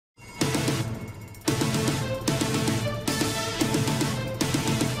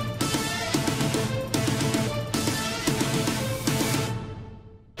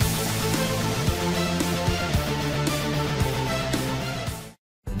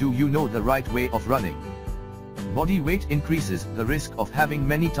Do you know the right way of running? Body weight increases the risk of having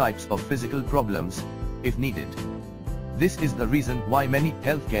many types of physical problems, if needed. This is the reason why many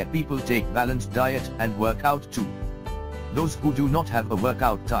healthcare people take balanced diet and work out too. Those who do not have a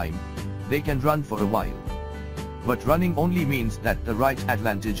workout time, they can run for a while. But running only means that the right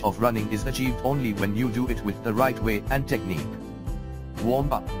advantage of running is achieved only when you do it with the right way and technique.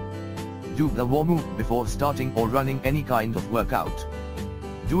 Warm up. Do the warm-up before starting or running any kind of workout.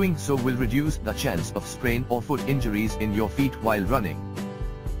 Doing so will reduce the chance of sprain or foot injuries in your feet while running.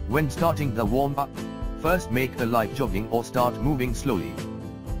 When starting the warm-up, first make a light jogging or start moving slowly.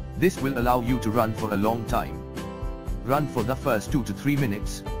 This will allow you to run for a long time. Run for the first 2 to 3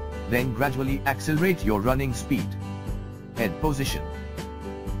 minutes, then gradually accelerate your running speed. Head position.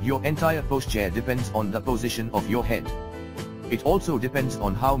 Your entire posture depends on the position of your head. It also depends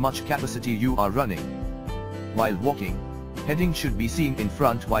on how much capacity you are running. While walking, heading should be seen in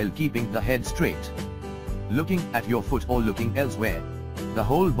front while keeping the head straight. Looking at your foot or looking elsewhere, the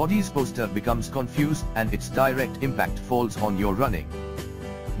whole body's posture becomes confused and its direct impact falls on your running.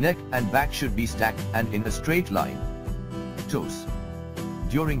 Neck and back should be stacked and in a straight line. Toes.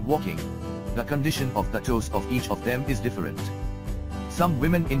 During walking, the condition of the toes of each of them is different. Some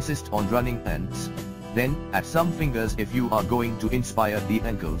women insist on running ends, then add some fingers if you are going to inspire the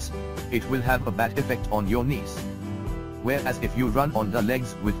ankles. It will have a bad effect on your knees. Whereas if you run on the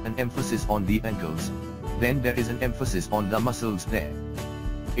legs with an emphasis on the ankles, then there is an emphasis on the muscles there.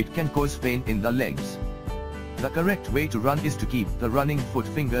 It can cause pain in the legs. The correct way to run is to keep the running foot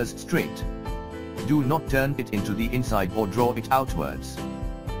fingers straight. Do not turn it into the inside or draw it outwards.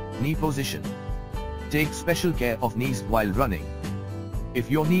 Knee position. Take special care of knees while running.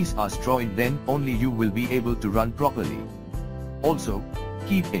 If your knees are strong, then only you will be able to run properly. Also,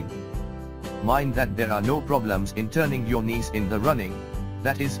 keep in mind that there are no problems in turning your knees in the running.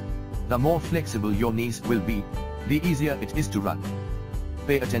 That is, the more flexible your knees will be, the easier it is to run.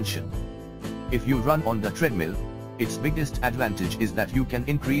 Pay attention. If you run on the treadmill, its biggest advantage is that you can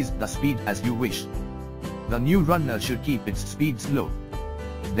increase the speed as you wish. The new runner should keep its speed slow,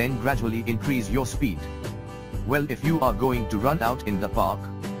 then gradually increase your speed. Well, if you are going to run out in the park,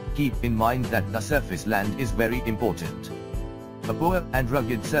 keep in mind that the surface land is very important. A poor and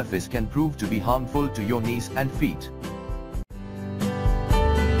rugged surface can prove to be harmful to your knees and feet.